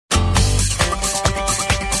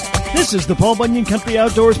This is the Paul Bunyan Country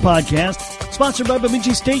Outdoors Podcast, sponsored by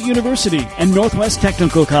Bemidji State University and Northwest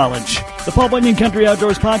Technical College. The Paul Bunyan Country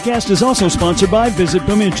Outdoors Podcast is also sponsored by Visit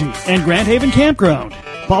Bemidji and Grand Haven Campground.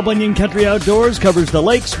 Paul Bunyan Country Outdoors covers the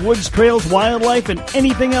lakes, woods, trails, wildlife, and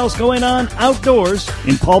anything else going on outdoors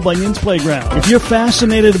in Paul Bunyan's playground. If you're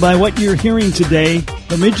fascinated by what you're hearing today,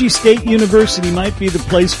 Bemidji State University might be the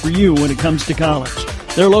place for you when it comes to college.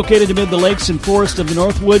 They're located amid the lakes and forests of the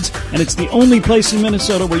Northwoods, and it's the only place in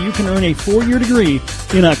Minnesota where you can earn a 4-year degree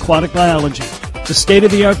in aquatic biology. It's a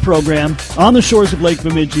state-of-the-art program on the shores of Lake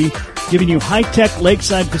Bemidji, giving you high-tech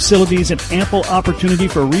lakeside facilities and ample opportunity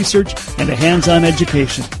for research and a hands-on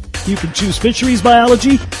education. You can choose fisheries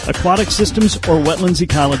biology, aquatic systems, or wetlands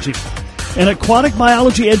ecology. An aquatic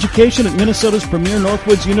biology education at Minnesota's premier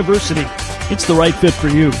Northwoods University. It's the right fit for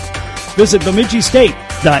you. Visit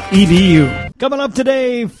bemidjistate.edu. Coming up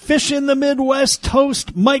today, Fish in the Midwest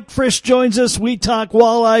host Mike Frisch joins us. We talk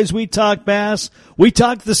walleyes, we talk bass, we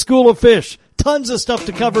talk the School of Fish. Tons of stuff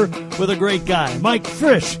to cover with a great guy. Mike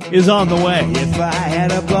Frisch is on the way. If I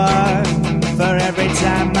had a bar for every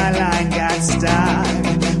time my line got stuck,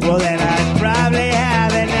 well then I'd probably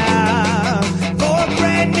have enough for a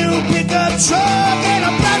brand new pickup truck, and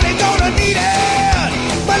I'm probably gonna need it.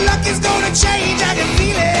 My luck is gonna change, I can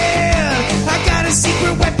feel it. I got a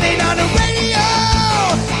secret weapon on the radio.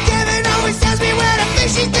 Kevin always tells me where the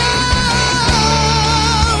fish is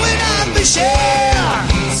gone when I'm fishing.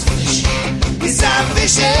 Yes, I'm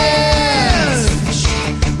fishing.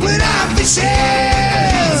 When I'm fishing.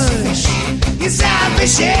 Yes, I'm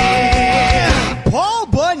fishing. Paul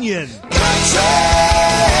Bunyan. Country.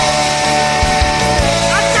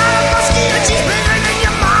 I got a mosquito, she's bigger than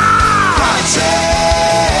your mom. Country.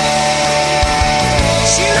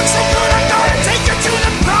 She looks so good, I'm gonna take her to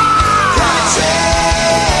the prom. Country.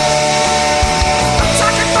 I'm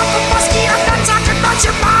talking about the muskie, I'm not talking about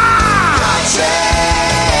your mom. Country.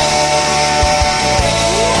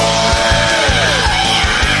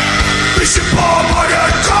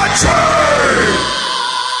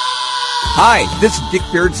 Hi, this is Dick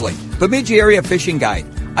Beardsley, Bemidji Area Fishing Guide.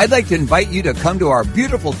 I'd like to invite you to come to our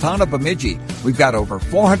beautiful town of Bemidji. We've got over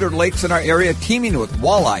 400 lakes in our area teeming with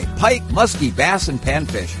walleye, pike, muskie, bass, and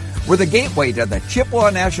panfish. We're the gateway to the Chippewa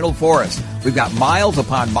National Forest. We've got miles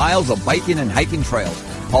upon miles of biking and hiking trails.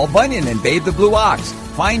 Paul Bunyan and Babe the Blue Ox.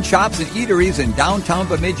 Fine shops and eateries in downtown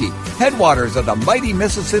Bemidji. Headwaters of the mighty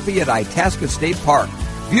Mississippi at Itasca State Park.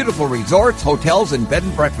 Beautiful resorts, hotels, and bed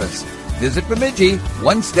and breakfasts. Visit Bemidji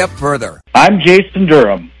one step further. I'm Jason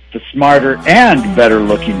Durham, the smarter and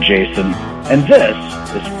better-looking Jason, and this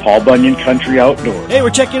is Paul Bunyan Country Outdoors. Hey,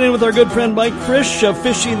 we're checking in with our good friend Mike Frisch of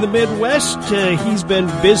Fishing the Midwest. He's been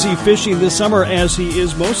busy fishing this summer, as he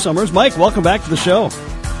is most summers. Mike, welcome back to the show.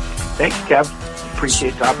 Thanks, Kev.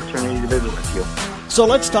 Appreciate the opportunity to visit with you. So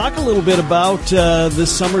let's talk a little bit about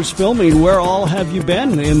this summer's filming. Where all have you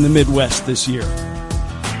been in the Midwest this year?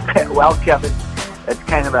 Well, Kevin, that's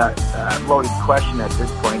kind of a loaded question at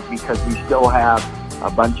this point because we still have a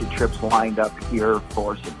bunch of trips lined up here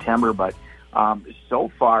for September. But so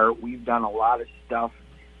far, we've done a lot of stuff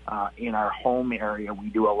in our home area. We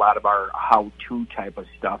do a lot of our how-to type of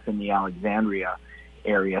stuff in the Alexandria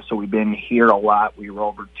area. So we've been here a lot. We were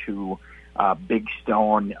over to Big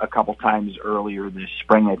Stone a couple times earlier this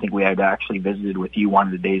spring. I think we had actually visited with you one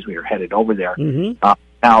of the days we were headed over there. Mm-hmm.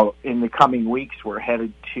 Now, in the coming weeks, we're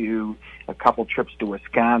headed to a couple trips to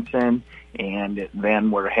Wisconsin, and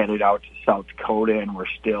then we're headed out to South Dakota, and we're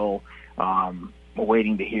still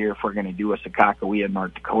waiting to hear if we're going to do a Sakakawea,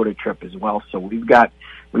 North Dakota trip as well. So we've got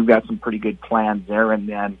some pretty good plans there. And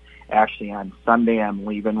then actually on Sunday I'm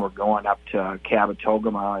leaving. We're going up to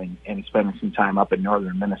Cabotogama and spending some time up in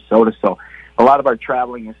northern Minnesota. So a lot of our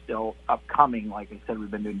traveling is still upcoming. Like I said,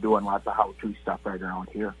 we've been doing lots of how-to stuff right around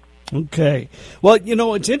here. Okay. Well,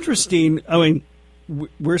 it's interesting. I mean,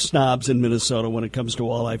 we're snobs in Minnesota when it comes to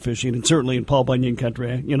walleye fishing, and certainly in Paul Bunyan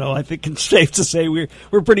country. I think it's safe to say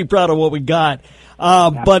we're pretty proud of what we got.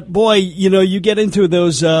 But boy, you get into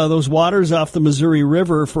those waters off the Missouri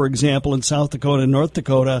River, for example, in South Dakota and North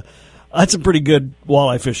Dakota. That's some pretty good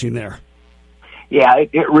walleye fishing there. Yeah,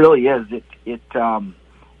 it really is. It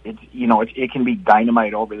can be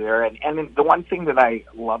dynamite over there. And the one thing that I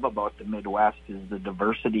love about the Midwest is the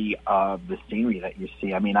diversity of the scenery that you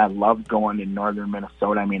see. I mean, I love going to northern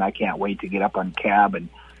Minnesota. I mean, I can't wait to get up on Cab and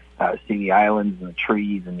see the islands and the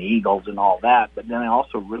trees and the eagles and all that. But then I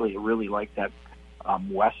also really, really like that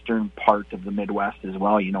western part of the Midwest as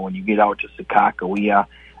well. When you get out to Sakakawea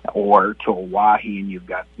or to Oahe and you've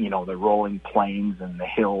got, the rolling plains and the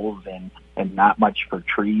hills and not much for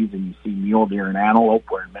trees, and you see mule deer and antelope,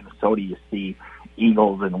 where in Minnesota you see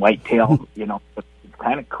eagles and whitetail. It's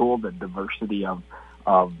kind of cool, the diversity of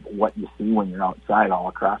what you see when you're outside all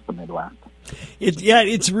across the Midwest.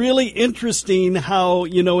 It's really interesting how,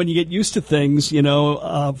 when you get used to things,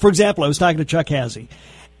 for example, I was talking to Chuck Hazy,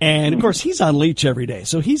 and of course he's on leech every day.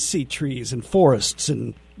 So he sees trees and forests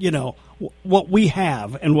and, what we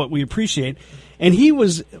have and what we appreciate. And he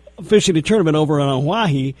was fishing a tournament over on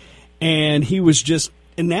Oahe, and he was just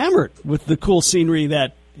enamored with the cool scenery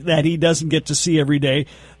that he doesn't get to see every day.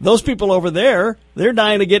 Those people over there, they're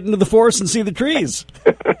dying to get into the forest and see the trees.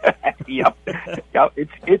 Yep.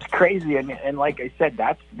 It's crazy, and like I said,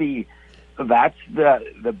 that's the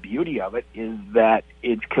beauty of it, is that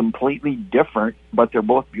it's completely different, but they're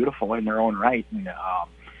both beautiful in their own right. And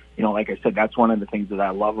like I said, that's one of the things that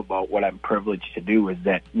I love about what I'm privileged to do, is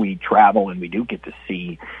that we travel and we do get to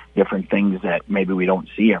see different things that maybe we don't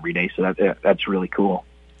see every day. So that's really cool.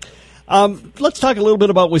 Let's talk a little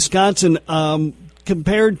bit about Wisconsin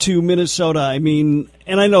compared to Minnesota. I mean,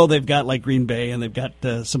 and I know they've got like Green Bay and they've got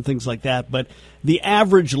some things like that, but the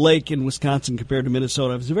average lake in Wisconsin compared to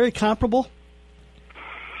Minnesota, is it very comparable?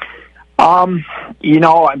 I'm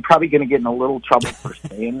probably going to get in a little trouble for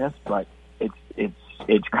saying this, but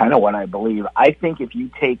it's kind of what I believe. I think if you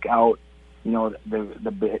take out,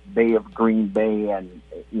 the Bay of Green Bay and,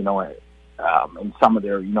 and some of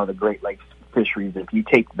their, the Great Lakes fisheries, if you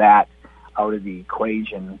take that out of the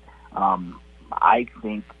equation, I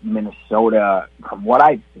think Minnesota, from what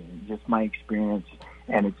I've seen, just my experience,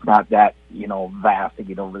 and it's not that, vast to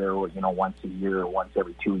get over there, once a year or once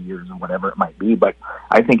every 2 years or whatever it might be, but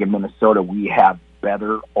I think in Minnesota we have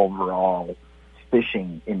better overall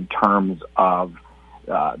fishing in terms of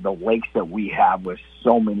the lakes that we have, with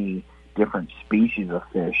so many different species of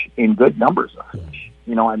fish in good numbers of fish.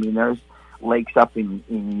 There's lakes up in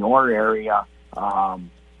your area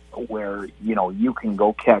where, you can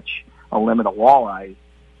go catch a limit of walleyes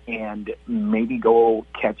and maybe go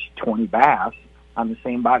catch 20 bass on the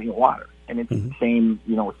same body of water. And it's the same,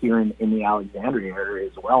 here in the Alexandria area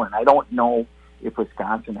as well. And I don't know if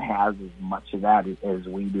Wisconsin has as much of that as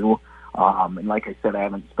we do. And like I said, I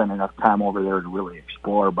haven't spent enough time over there to really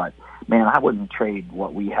explore, but man, I wouldn't trade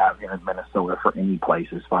what we have here in Minnesota for any place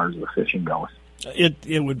as far as the fishing goes.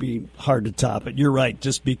 It would be hard to top it. You're right,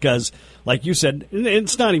 just because, like you said,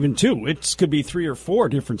 it's not even two. It could be 3 or 4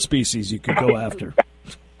 different species you could go after.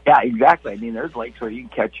 Yeah, exactly. There's lakes where you can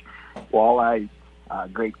catch walleyes,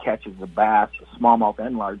 great catches of bass, smallmouth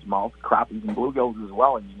and largemouth, crappies and bluegills as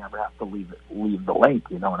well, and you never have to leave the lake.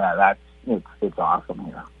 It's awesome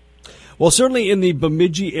here. Well, certainly in the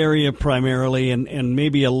Bemidji area primarily, and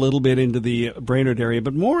maybe a little bit into the Brainerd area,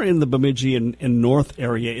 but more in the Bemidji and North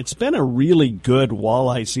area, it's been a really good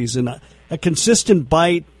walleye season. A consistent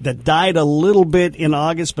bite that died a little bit in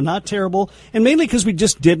August, but not terrible, and mainly because we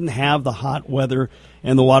just didn't have the hot weather,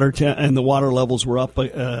 and the water levels were up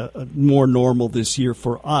more normal this year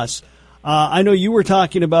for us. I know you were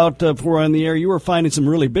talking about, before on the air, you were finding some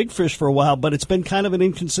really big fish for a while, but it's been kind of an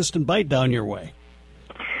inconsistent bite down your way.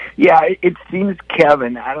 Yeah, it seems,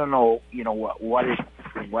 Kevin, I don't know, what it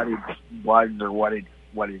was or what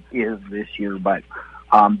it is this year, but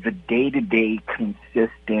the day-to-day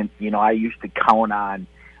consistent, I used to count on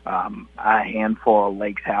a handful of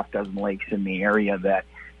lakes, half dozen lakes in the area that,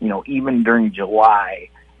 even during July,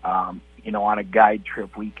 on a guide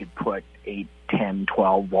trip, we could put 8, 10,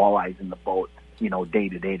 12 walleyes in the boat, day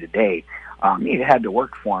to day to day. You had to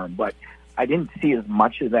work for them, but I didn't see as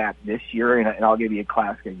much of that this year, and I'll give you a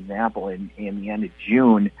classic example. In the end of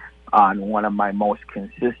June, on one of my most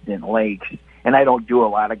consistent lakes, and I don't do a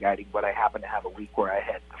lot of guiding, but I happen to have a week where I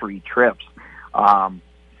had 3 trips.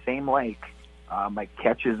 Same lake, my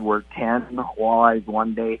catches were 10 walleyes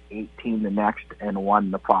one day, 18 the next, and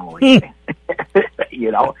 1 the following day.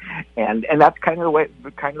 And that's kind of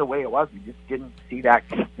the way it was. We just didn't see that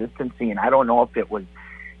consistency, and I don't know if it was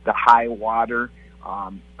the high water.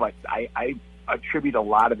 But I attribute a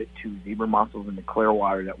lot of it to zebra mussels in the clear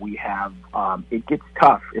water that we have. It gets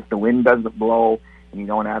tough if the wind doesn't blow and you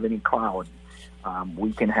don't have any clouds.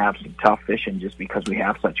 We can have some tough fishing just because we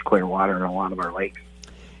have such clear water in a lot of our lakes.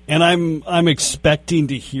 And I'm expecting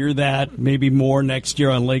to hear that maybe more next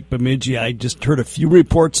year on Lake Bemidji. I just heard a few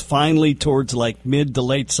reports finally towards like mid to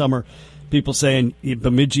late summer. People saying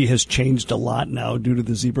Bemidji has changed a lot now due to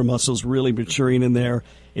the zebra mussels really maturing in there.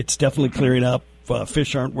 It's definitely clearing up.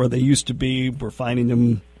 Fish aren't where they used to be. We're finding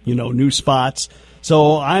them, new spots.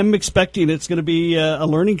 So I'm expecting it's going to be a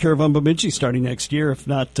learning curve on Bemidji starting next year, if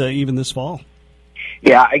not even this fall.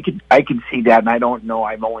 Yeah, I could see that, and I don't know.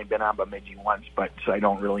 I've only been on Bemidji once, so I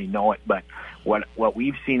don't really know it. But what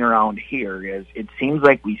we've seen around here is it seems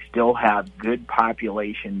like we still have good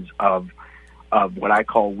populations of of what I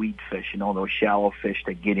call weed fish, those shallow fish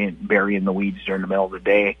that bury in the weeds during the middle of the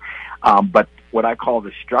day. But what I call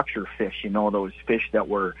the structure fish, those fish that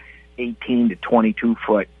were 18 to 22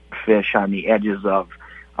 foot fish on the edges of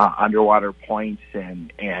underwater points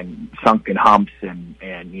and sunken humps and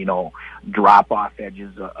drop off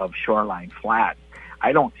edges of shoreline flats.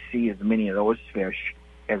 I don't see as many of those fish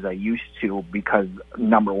as I used to because,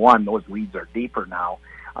 number one, those weeds are deeper now.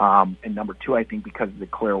 And number two, I think because of the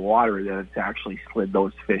clear water that it's actually slid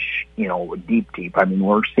those fish, deep. I mean,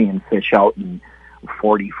 we're seeing fish out in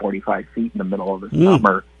 40, 45 feet in the middle of the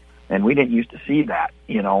summer. And we didn't used to see that,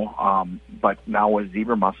 but now with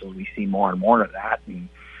zebra mussels, we see more and more of that. And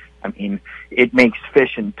I mean, it makes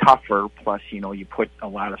fishing tougher. Plus, you put a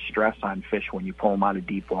lot of stress on fish when you pull them out of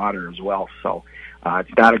deep water as well. So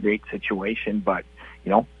it's not a great situation, but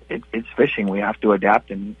it's fishing. We have to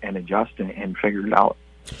adapt and adjust and figure it out.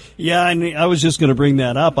 Yeah, and I was just going to bring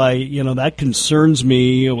that up. That concerns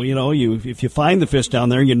me. If you find the fish down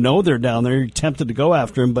there, they're down there, you're tempted to go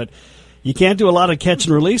after them, but you can't do a lot of catch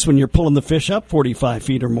and release when you're pulling the fish up 45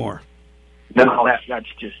 feet or more. No, that's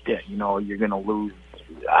just it. You're going to lose.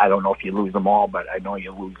 I don't know if you lose them all, but I know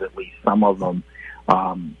you lose at least some of them.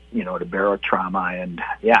 To barotrauma, and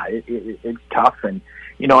yeah, it's tough. And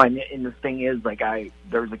and the thing is,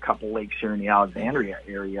 there's a couple lakes here in the Alexandria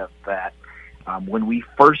area that. When we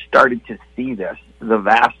first started to see this, the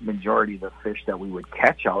vast majority of the fish that we would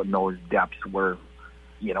catch out in those depths were,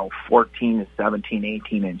 14 to 17,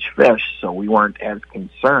 18-inch fish, so we weren't as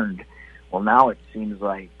concerned. Well, now it seems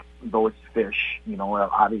like those fish, have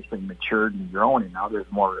obviously matured and grown, and now it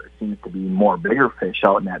seems to be more bigger fish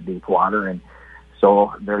out in that deep water, and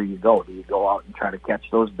so there you go. Do you go out and try to catch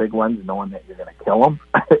those big ones knowing that you're going to kill them?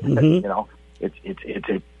 It's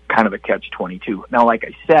a kind of a catch-22. Now, like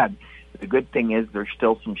I said, the good thing is there's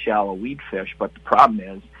still some shallow weed fish, but the problem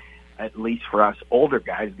is, at least for us older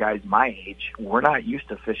guys my age, we're not used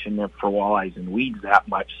to fishing them for walleyes and weeds that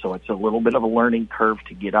much, so it's a little bit of a learning curve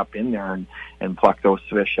to get up in there and pluck those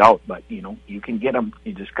fish out. But, you can get them.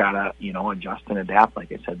 You just got to, adjust and adapt,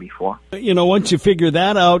 like I said before. Once you figure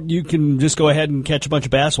that out, you can just go ahead and catch a bunch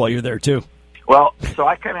of bass while you're there, too. Well, so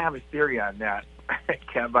I kind of have a theory on that,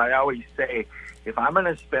 Kev. I always say, if I'm going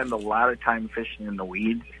to spend a lot of time fishing in the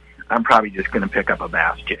weeds, I'm probably just going to pick up a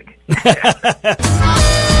bass jig.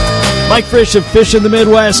 Mike Frisch of Fish in the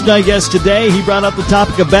Midwest, my guest today. He brought up the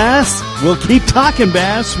topic of bass. We'll keep talking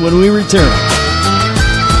bass when we return.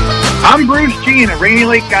 I'm Bruce Jean at Rainy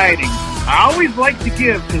Lake Guiding. I always like to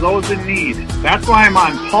give to those in need. That's why I'm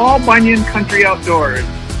on Paul Bunyan Country Outdoors,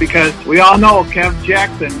 because we all know Kev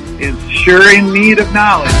Jackson is sure in need of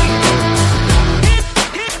knowledge.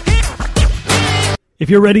 If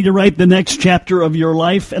you're ready to write the next chapter of your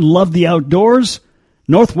life and love the outdoors,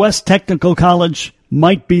 Northwest Technical College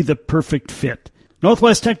might be the perfect fit.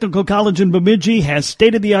 Northwest Technical College in Bemidji has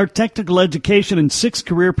state-of-the-art technical education and 6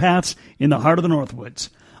 career paths in the heart of the Northwoods.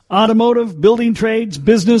 Automotive, building trades,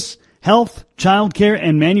 business, health, childcare,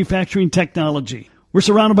 and manufacturing technology. We're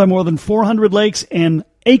surrounded by more than 400 lakes and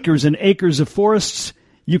acres of forests.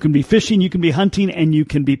 You can be fishing, you can be hunting, and you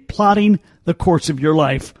can be plotting the course of your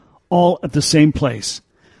life, all at the same place.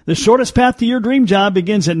 The shortest path to your dream job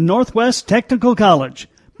begins at Northwest Technical College,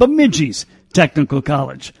 Bemidji's Technical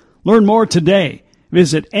College. Learn more today.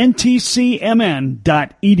 Visit ntcmn.edu.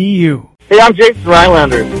 Hey, I'm Jason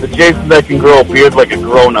Rylander, the Jason that can grow a beard like a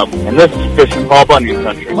grown-up, and this is Fishing Paul Bunyan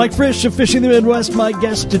Country. Mike Frisch of Fishing the Midwest, my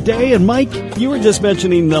guest today. And Mike, you were just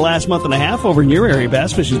mentioning the last month and a half over in your area,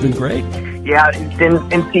 bass fishing's been great. Yeah,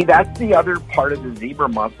 and see, that's the other part of the zebra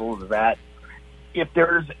mussels, that if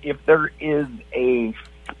there is a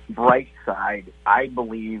bright side, I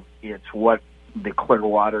believe it's what the clear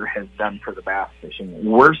water has done for the bass fishing.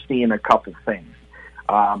 We're seeing a couple things.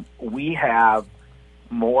 We have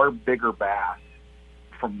more bigger bass,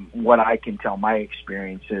 from what I can tell, my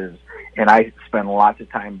experiences, and I spend lots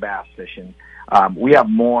of time bass fishing. We have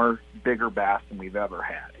more bigger bass than we've ever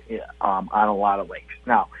had on a lot of lakes.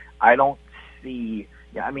 Now, I don't see,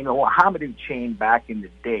 the Hamadu chain back in the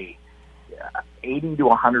day, 80 to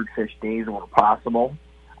 100 fish days were possible.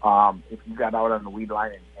 If you got out on the weed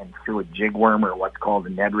line and threw a jig worm or what's called a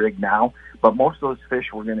Ned rig now, but most of those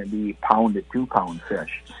fish were going to be pound to 2 pound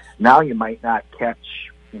fish. Now you might not catch,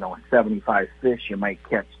 75 fish, you might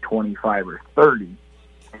catch 25 or 30.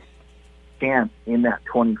 Chance in that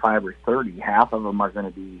 25 or 30, half of them are going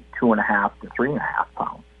to be 2.5 to 3.5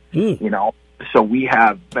 pounds. So we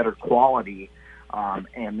have better quality.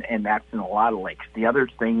 And that's in a lot of lakes. The other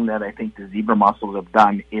thing that I think the zebra mussels have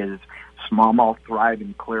done is smallmouth thrive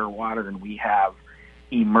in clear water, and we have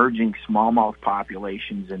emerging smallmouth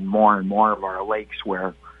populations in more and more of our lakes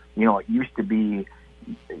where it used to be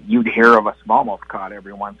you'd hear of a smallmouth caught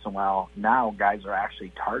every once in a while. Now guys are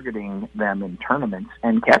actually targeting them in tournaments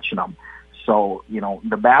and catching them. So,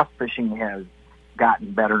 the bass fishing has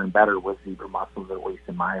gotten better and better with zebra mussels, at least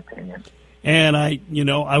in my opinion. And I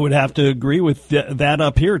would have to agree with that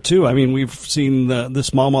up here too. I mean, we've seen the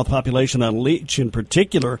smallmouth population on Leech in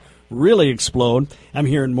particular really explode. I'm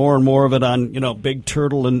hearing more and more of it on, Big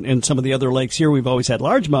Turtle and some of the other lakes here. We've always had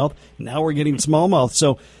largemouth. Now we're getting smallmouth.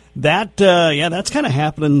 So that, that's kind of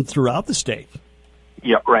happening throughout the state.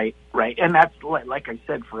 Yeah, right. And that's, like I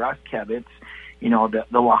said, for us, Kev, it's, the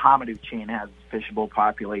Lahamadou chain has a fishable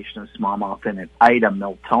population of smallmouth in it. Ida,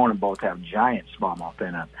 Miltona both have giant smallmouth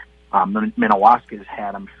in it. Minnewaska's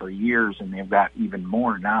had them for years, and they've got even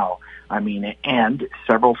more now. I mean, and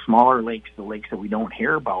several smaller lakes, the lakes that we don't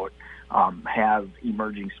hear about, have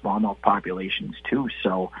emerging smallmouth populations too.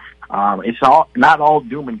 So it's not all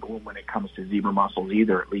doom and gloom when it comes to zebra mussels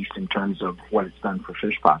either, at least in terms of what it's done for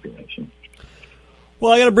fish population.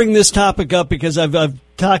 Well, I got to bring this topic up because I've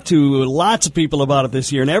talked to lots of people about it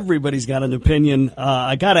this year, and everybody's got an opinion.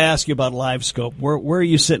 I got to ask you about live scope. Where are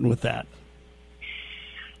you sitting with that?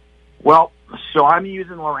 Well, so I'm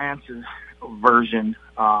using Lowrance's version,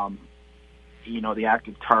 the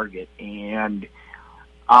active target, and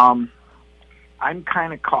I'm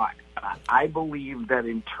kind of caught. I believe that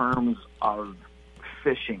in terms of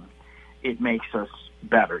fishing, it makes us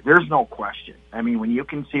better. There's no question. I mean, when you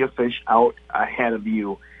can see a fish out ahead of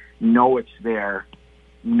you, know it's there,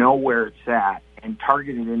 know where it's at, and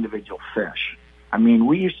target an individual fish. I mean,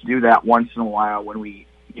 we used to do that once in a while when we,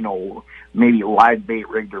 maybe live bait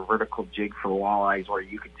rigged or vertical jig for walleyes where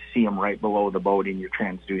you could see them right below the boat in your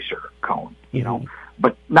transducer cone,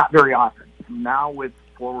 but not very often. Now with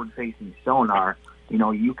forward-facing sonar,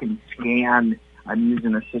 you can scan. I'm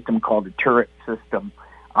using a system called the turret system,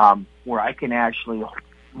 where I can actually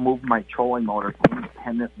move my trolling motor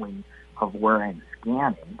independently of where I'm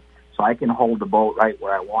scanning. So I can hold the boat right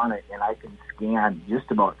where I want it, and I can scan just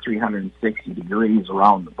about 360 degrees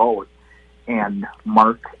around the boat and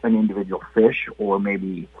mark an individual fish or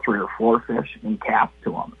maybe 3 or 4 fish and cast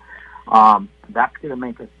to them. That's going to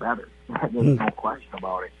make us better. There's no question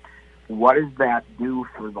about it. What does that do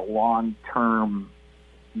for the long-term,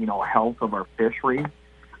 health of our fishery?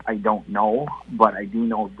 I don't know, but I do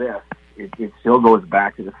know this. It still goes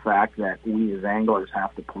back to the fact that we as anglers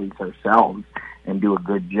have to police ourselves and do a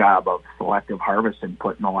good job of selective harvest and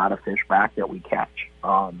putting a lot of fish back that we catch.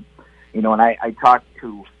 And I talked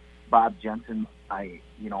to Bob Jensen,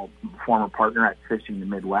 former partner at Fishing the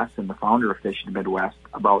Midwest and the founder of Fishing the Midwest,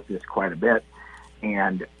 about this quite a bit.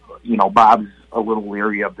 And, Bob's a little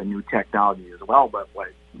leery of the new technology as well, but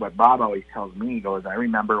what Bob always tells me, he goes, I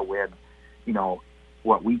remember when,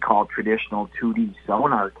 what we call traditional 2D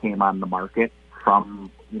sonar came on the market from,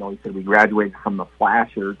 he said we graduated from the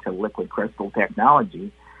flasher to liquid crystal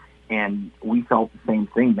technology, and we felt the same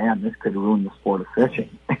thing, man, this could ruin the sport of fishing.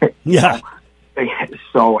 Yeah.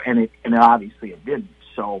 So, and obviously it didn't.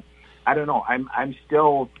 So, I don't know. I'm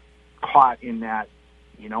still caught in that,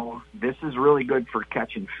 this is really good for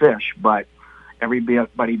catching fish, but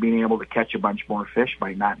everybody being able to catch a bunch more fish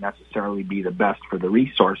might not necessarily be the best for the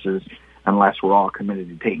resources unless we're all committed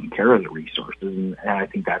to taking care of the resources. And I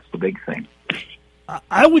think that's the big thing.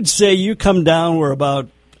 I would say you come down where about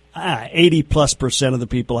 80+% of the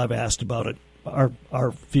people I've asked about it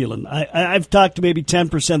are feeling. I've talked to maybe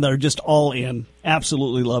 10% that are just all in,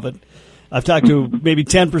 absolutely love it. I've talked to maybe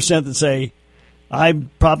 10% that say,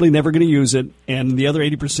 I'm probably never going to use it, and the other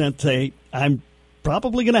 80% say, I'm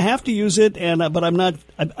probably going to have to use it, but I'm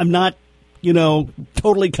not,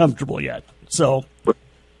 totally comfortable yet. So,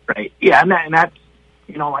 right, yeah, and that's,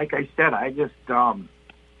 like I said, I just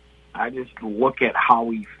look at how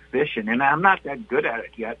we fish, and I'm not that good at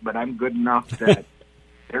it yet, but I'm good enough that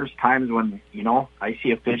there's times when, I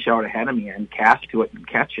see a fish out ahead of me and cast to it and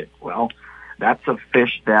catch it. Well, that's a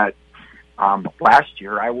fish that last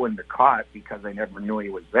year I wouldn't have caught because I never knew he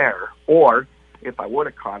was there. Or if I would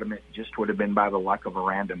have caught him, it just would have been by the luck of a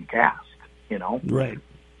random cast, Right.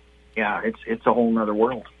 Yeah, it's a whole nother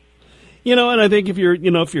world. And I think if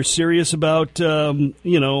you're serious about, tournament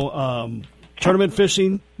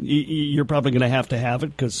fishing, you're probably going to have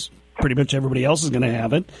it because pretty much everybody else is going to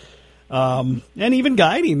have it. And even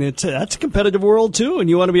guiding, that's a competitive world too, and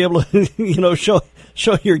you want to be able to,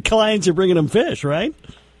 show your clients you're bringing them fish, right?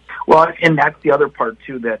 Well, and that's the other part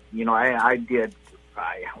too that, I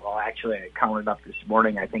counted up this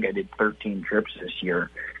morning. I think I did 13 trips this year.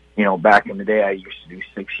 Back in the day, I used to do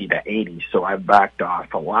 60 to 80, so I've backed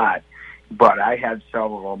off a lot. But I had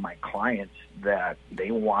several of my clients that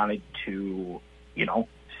they wanted to,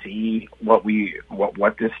 see what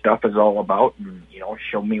this stuff is all about, and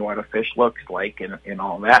show me what a fish looks like and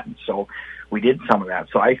all that. And so we did some of that.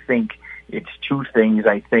 So I think it's two things.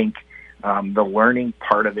 I think the learning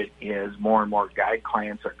part of it is more and more guide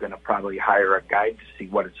clients are going to probably hire a guide to see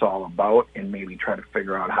what it's all about and maybe try to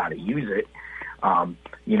figure out how to use it, and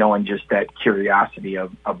just that curiosity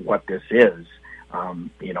of what this is,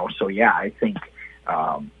 So, yeah, I think,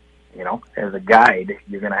 as a guide,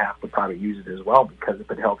 you're going to have to probably use it as well, because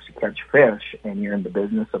if it helps you catch fish and you're in the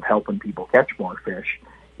business of helping people catch more fish,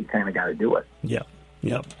 you kind of got to do it. Yeah,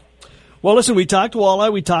 yeah. Well, listen, we talked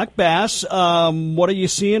walleye, we talked bass. What are you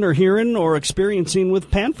seeing or hearing or experiencing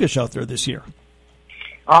with panfish out there this year?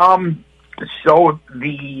 So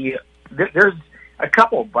there's a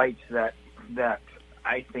couple of bites that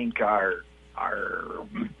I think are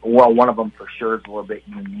one of them for sure is a little bit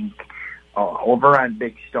unique. Over on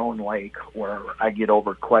Big Stone Lake, where I get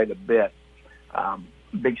over quite a bit,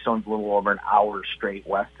 Big Stone's a little over an hour straight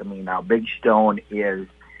west of me now. Big Stone is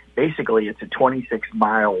basically, it's a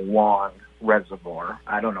 26-mile long reservoir.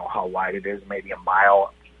 I don't know how wide it is, maybe a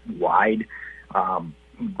mile wide,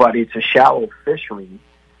 but it's a shallow fishery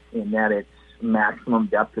in that its maximum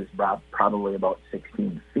depth is probably about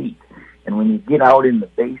 16 feet. And when you get out in the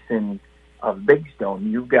basin of Big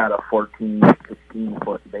Stone, you've got a 14,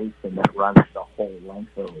 15-foot basin that runs the whole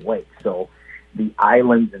length of the lake. So the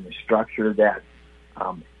islands and the structure that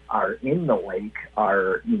are in the lake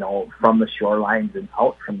are, from the shorelines and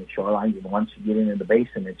out from the shorelines. And once you get into the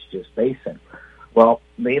basin, it's just basin. Well,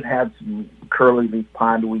 they've had some curly leaf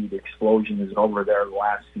pondweed explosions over there the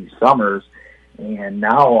last few summers. And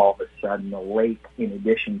now all of a sudden the lake, in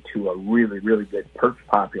addition to a really, really good perch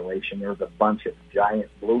population, there's a bunch of giant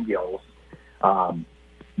bluegills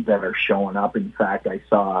that are showing up. In fact, I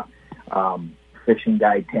saw fishing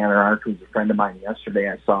guide Tanner Arch, who's a friend of mine, yesterday.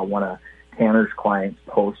 I saw one of Tanner's clients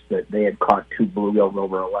post that they had caught 2 bluegills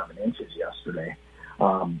over 11 inches yesterday.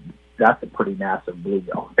 That's a pretty massive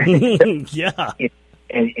bluegill. Yeah.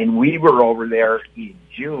 And we were over there in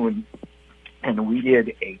June, and we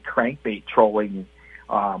did a crankbait trolling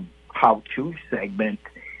how-to segment.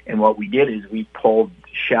 And what we did is we pulled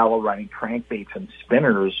shallow running crankbaits and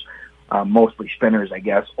spinners, mostly spinners, I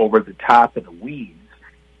guess, over the top of the weeds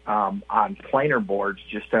on planer boards,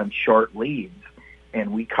 just on short leads.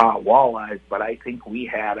 And we caught walleyes, but I think we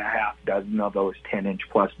had a half dozen of those 10-inch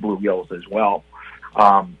plus bluegills as well.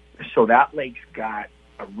 So that lake's got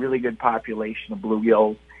a really good population of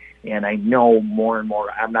bluegills, and I know more and more.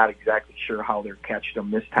 I'm not exactly sure how they're catching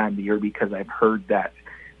them this time of the year, because I've heard that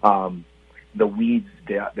the weeds,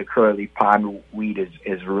 the curly leaf pond weed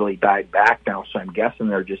is really died back now, so I'm guessing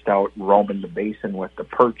they're just out roaming the basin with the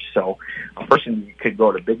perch. So a person could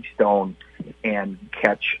go to Big Stone and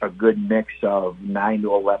catch a good mix of 9 to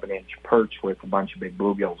 11-inch perch with a bunch of big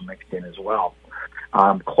bluegills mixed in as well.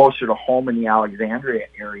 Closer to home in the Alexandria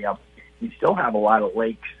area, you still have a lot of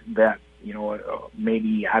lakes that,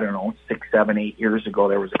 maybe, 6, 7, 8 years ago,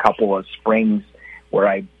 there was a couple of springs where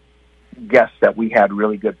I guess that we had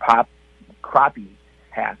really good crappie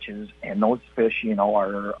hatches, and those fish,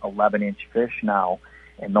 are 11-inch fish now,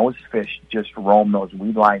 and those fish just roam those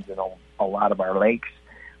weed lines in a lot of our lakes.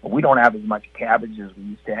 We don't have as much cabbage as we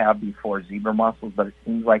used to have before zebra mussels, but it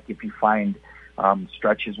seems like if you find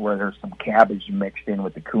stretches where there's some cabbage mixed in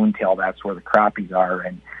with the coontail, that's where the crappies are.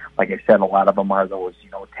 And like I said, a lot of them are those,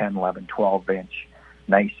 10, 11, 12-inch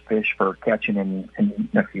nice fish for catching and eating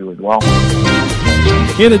a few as well.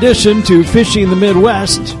 In addition to fishing the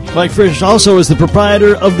Midwest, Mike Frisch also is the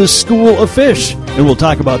proprietor of the School of Fish, and we'll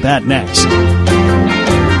talk about that next.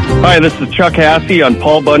 Hi, this is Chuck Hassey on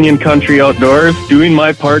Paul Bunyan Country Outdoors, doing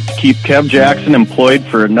my part to keep Kev Jackson employed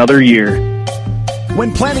for another year.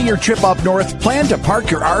 When planning your trip up north, plan to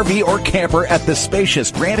park your RV or camper at the spacious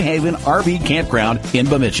Grand Haven RV Campground in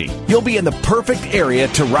Bemidji. You'll be in the perfect area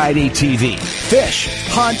to ride ATV, fish,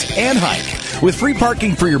 hunt, and hike. With free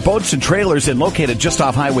parking for your boats and trailers and located just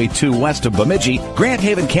off Highway 2 west of Bemidji, Grand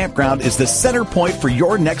Haven Campground is the center point for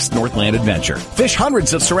your next Northland adventure. Fish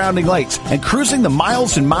hundreds of surrounding lakes and cruising the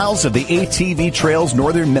miles and miles of the ATV trails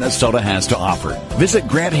northern Minnesota has to offer. Visit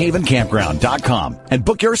GrandHavenCampground.com and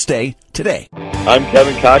book your stay today. I'm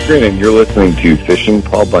Kevin Cochran, and you're listening to Fishing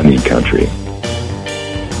Paul Bunyan Country.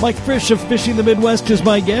 Mike Frisch of Fishing the Midwest is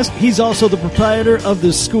my guest. He's also the proprietor of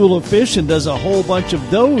the School of Fish and does a whole bunch of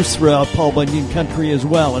those throughout Paul Bunyan Country as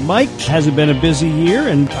well. And Mike, has it been a busy year,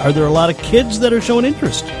 and are there a lot of kids that are showing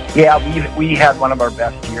interest? Yeah, we had one of our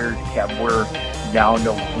best years, Kev. We're down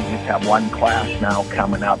to, we just have one class now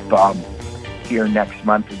coming up here next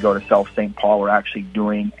month. We go to South St. Paul. We're actually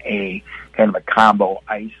doing a kind of a combo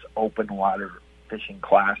ice open water fishing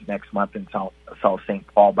class next month in South St.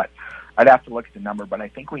 Paul, but I'd have to look at the number, but I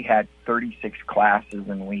think we had 36 classes,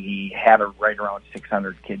 and we had right around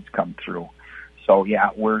 600 kids come through. So, yeah,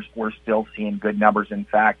 we're still seeing good numbers. In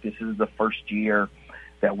fact, this is the first year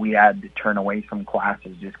that we had to turn away some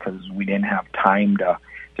classes just because we didn't have time to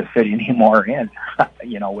fit any more in,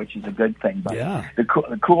 which is a good thing. But yeah. The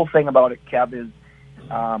cool thing about it, Kev, is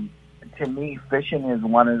to me, fishing is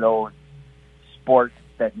one of those sports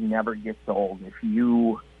that never gets old.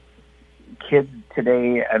 Kids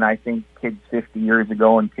today, and I think kids 50 years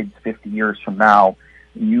ago and kids 50 years from now,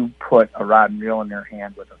 you put a rod and reel in their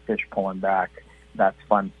hand with a fish pulling back, that's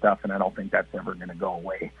fun stuff, and I don't think that's ever going to go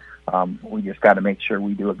away. We just got to make sure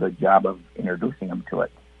we do a good job of introducing them to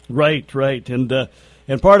it. Right. And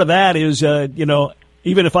part of that is,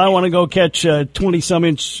 even if I want to go catch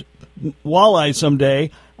 20-some-inch walleye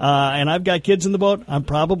someday, and I've got kids in the boat, I'm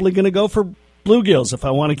probably going to go for bluegills if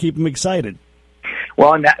I want to keep them excited.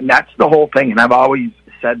 Well, and that's the whole thing, and I've always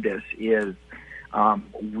said this, is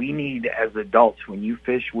we need, as adults, when you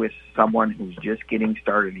fish with someone who's just getting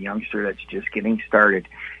started, a youngster that's just getting started,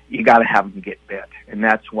 you got to have them get bit. And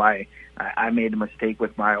that's why I made a mistake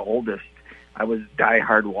with my oldest. I was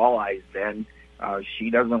diehard walleyes then. She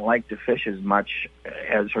doesn't like to fish as much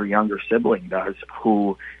as her younger sibling does,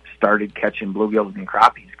 who started catching bluegills and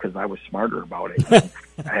crappies because I was smarter about it.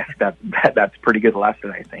 That's a pretty good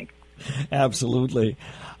lesson, I think. Absolutely.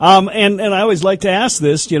 And I always like to ask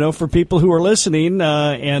this, for people who are listening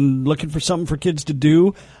and looking for something for kids to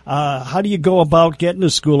do, how do you go about getting a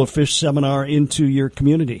School of Fish seminar into your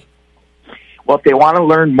community? Well, if they want to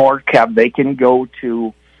learn more, Kev, they can go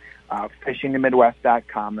to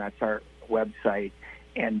fishingthemidwest.com. That's our website.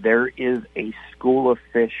 And there is a School of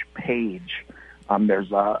Fish page.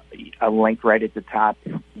 There's a link right at the top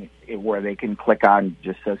where they can click on,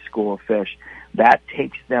 just says School of Fish. That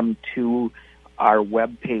takes them to our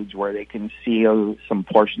webpage where they can see some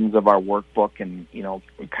portions of our workbook and,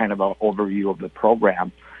 kind of an overview of the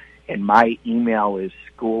program. And my email is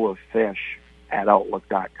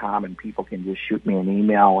schooloffish@outlook.com, and people can just shoot me an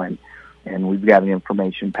email, and we've got an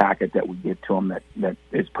information packet that we get to them that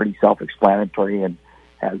is pretty self-explanatory and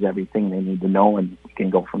has everything they need to know, and we can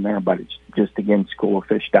go from there. But it's just, again,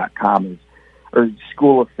 schooloffish.com or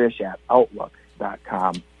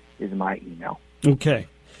schooloffish@outlook.com is my email. Okay.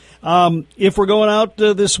 If we're going out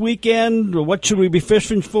this weekend, what should we be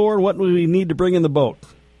fishing for? What do we need to bring in the boat?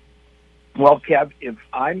 Well, Kev, if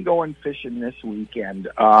I'm going fishing this weekend,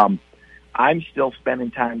 I'm still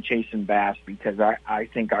spending time chasing bass because I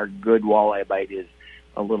think our good walleye bite is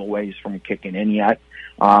a little ways from kicking in yet.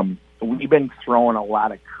 We've been throwing a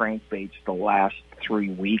lot of crankbaits the last 3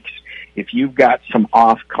 weeks. If you've got some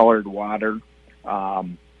off-colored water,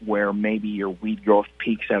 where maybe your weed growth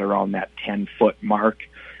peaks at around that 10-foot mark,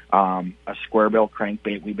 a square bill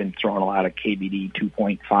crankbait, we've been throwing a lot of KBD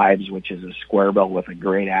 2.5s, which is a square bill with a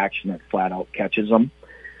great action that flat out catches them.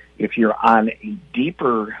 If you're on a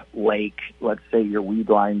deeper lake, let's say your weed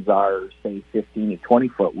lines are, say, 15 to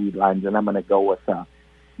 20-foot weed lines, and I'm going to go with a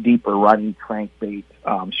deeper running crankbait.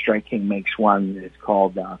 Strike King makes one that's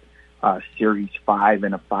called Series 5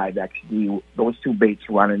 and a 5XD. Those two baits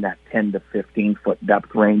run in that 10 to 15-foot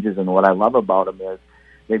depth ranges, and what I love about them is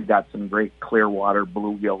they've got some great clear water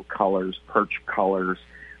bluegill colors, perch colors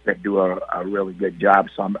that do a really good job.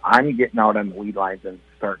 So I'm getting out on the weed lines and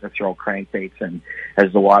starting to throw crankbaits, and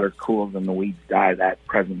as the water cools and the weeds die, that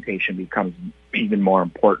presentation becomes even more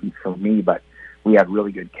important for me. But we had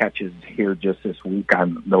really good catches here just this week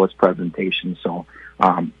on those presentations. So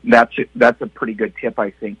that's a pretty good tip, I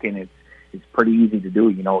think, and it's pretty easy to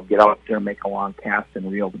do. Get out there, make a long cast,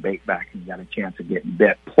 and reel the bait back, and you got a chance of getting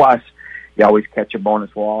bit. Plus, you always catch a bonus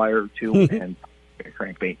walleye or two and a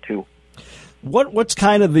crankbait too. What's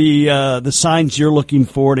kind of the signs you're looking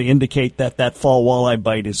for to indicate that fall walleye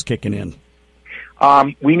bite is kicking in?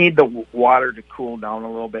 We need the water to cool down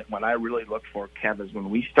a little bit. What I really look for, Kev, is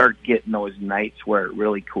when we start getting those nights where it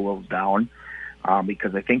really cools down,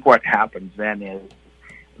 because I think what happens then is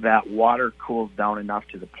that water cools down enough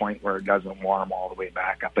to the point where it doesn't warm all the way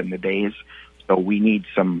back up in the days. So we need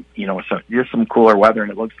some cooler weather,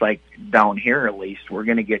 and it looks like down here at least we're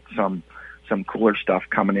going to get some cooler stuff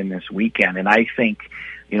coming in this weekend. And I think,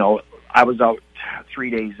 I was out 3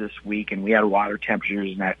 days this week, and we had water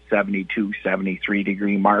temperatures in that 72, 73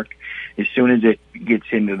 degree mark. As soon as it gets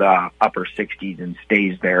into the upper 60s and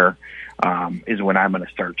stays there, is when I'm going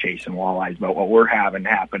to start chasing walleyes. But what we're having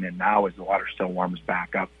happening now is the water still warms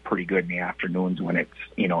back up pretty good in the afternoons when it's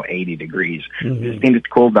 80 degrees. Mm-hmm. Just need it to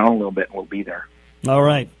cool down a little bit, and we'll be there. All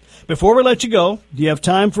right. Before we let you go, do you have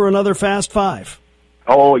time for another Fast Five?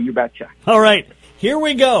 Oh, you betcha. All right. Here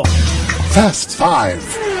we go. Fast Five.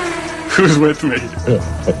 Who's with me?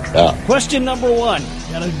 Question number 1.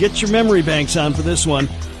 Gotta get your memory banks on for this one.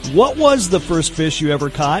 What was the first fish you ever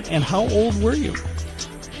caught, and how old were you?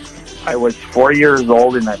 I was 4 years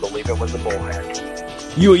old, and I believe it was a bullhead.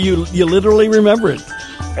 You literally remember it?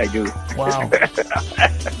 I do. Wow.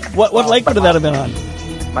 What lake would that have been on?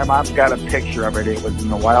 My mom's got a picture of it. It was in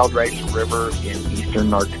the Wild Rice River in eastern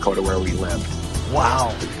North Dakota where we lived.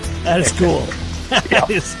 Wow. That is cool. That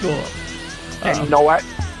is cool. And you know what?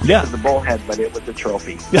 Yeah. It was a bullhead, but it was a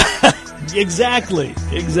trophy. Exactly.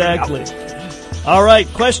 All right,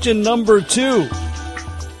 question number 2.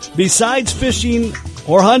 Besides fishing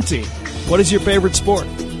or hunting, what is your favorite sport?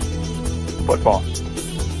 Football.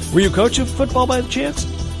 Were you a coach of football by chance?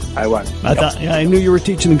 I was. I knew you were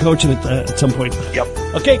teaching and coaching at some point. Yep.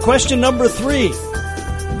 Okay, question number 3.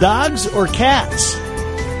 Dogs or cats?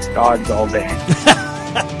 Dogs all day.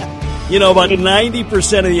 About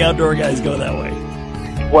 90% of the outdoor guys go that way.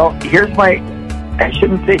 Well, here's I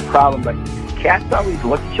shouldn't say problem, but cats always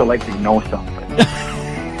look at you like they know something.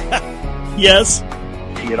 Yes.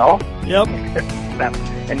 Yep.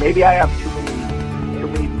 And maybe I have too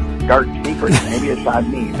many dark secrets. Maybe it's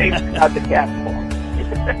on me. Maybe it's not the cat's fault.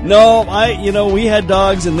 No, we had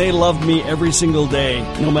dogs and they loved me every single day,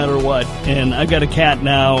 no matter what. And I've got a cat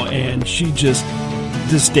now, and she just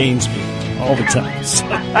disdains me all the time. So.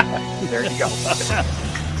 There you go.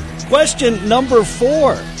 Question number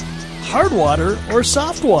 4. Hard water or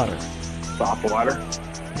soft water? Soft water.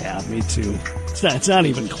 Yeah, me too. It's not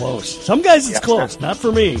even close. Some guys it's close, not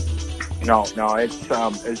for me. No, it's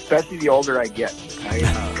especially the older I get. I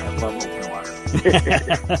love open water.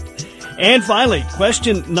 And finally,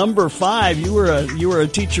 question number 5. You were a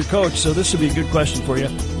teacher coach, so this would be a good question for you.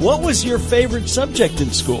 What was your favorite subject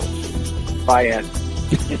in school? Bias.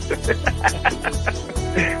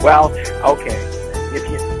 Well, okay. If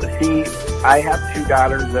you see, I have 2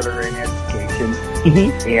 daughters that are in education,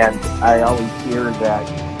 and I always hear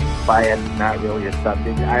that bias is not really a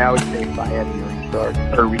subject. I always say bias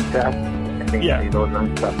or recess, and they say those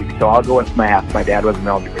aren't subjects. So I'll go with math. My dad was an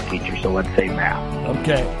algebra teacher, so let's say math.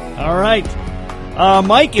 Okay. All right.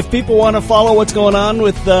 Mike, if people want to follow what's going on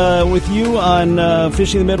with you on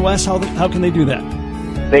Fishing the Midwest, how can they do that?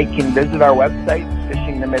 They can visit our website,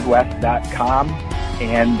 fishingthemidwest.com,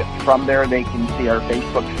 and from there they can see our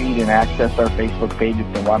Facebook feed and access our Facebook page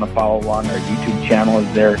if they want to follow along. Our YouTube channel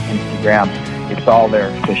is there, Instagram. It's all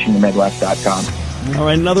there, fishingthemidwest.com. All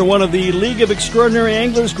right, another one of the League of Extraordinary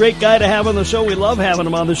Anglers. Great guy to have on the show. We love having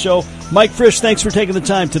him on the show. Mike Frisch, thanks for taking the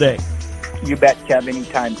time today. You bet, Kev.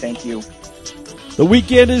 Anytime. Thank you. The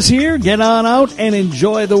weekend is here. Get on out and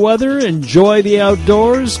enjoy the weather. Enjoy the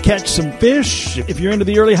outdoors. Catch some fish. If you're into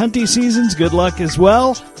the early hunting seasons, good luck as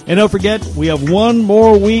well. And don't forget, we have one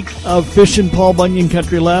more week of Fishing Paul Bunyan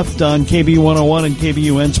Country left on KB 101 and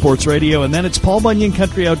KBUN Sports Radio. And then it's Paul Bunyan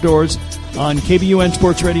Country Outdoors on KBUN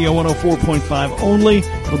Sports Radio 104.5 only.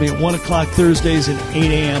 It'll be at 1 o'clock Thursdays and 8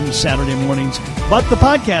 a.m. Saturday mornings. But the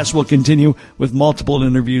podcast will continue with multiple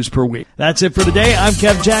interviews per week. That's it for today. I'm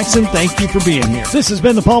Kev Jackson. Thank you for being here. This has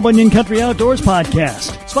been the Paul Bunyan Country Outdoors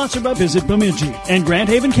Podcast, sponsored by Visit Bemidji and Grand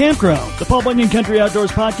Haven Campground. The Paul Bunyan Country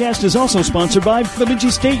Outdoors Podcast is also sponsored by Bemidji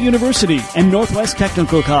State University and Northwest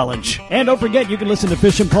Technical College. And don't forget, you can listen to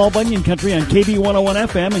Fishing Paul Bunyan Country on KB 101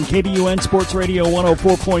 FM and KBUN Sports Radio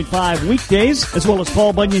 104.5 weekdays, as well as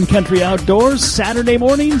Paul Bunyan Country Outdoors Saturday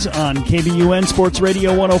mornings on KBUN Sports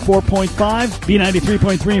Radio 104.5,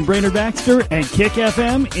 B93.3 in Brainerd Baxter, and Kick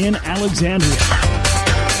FM in Alexandria.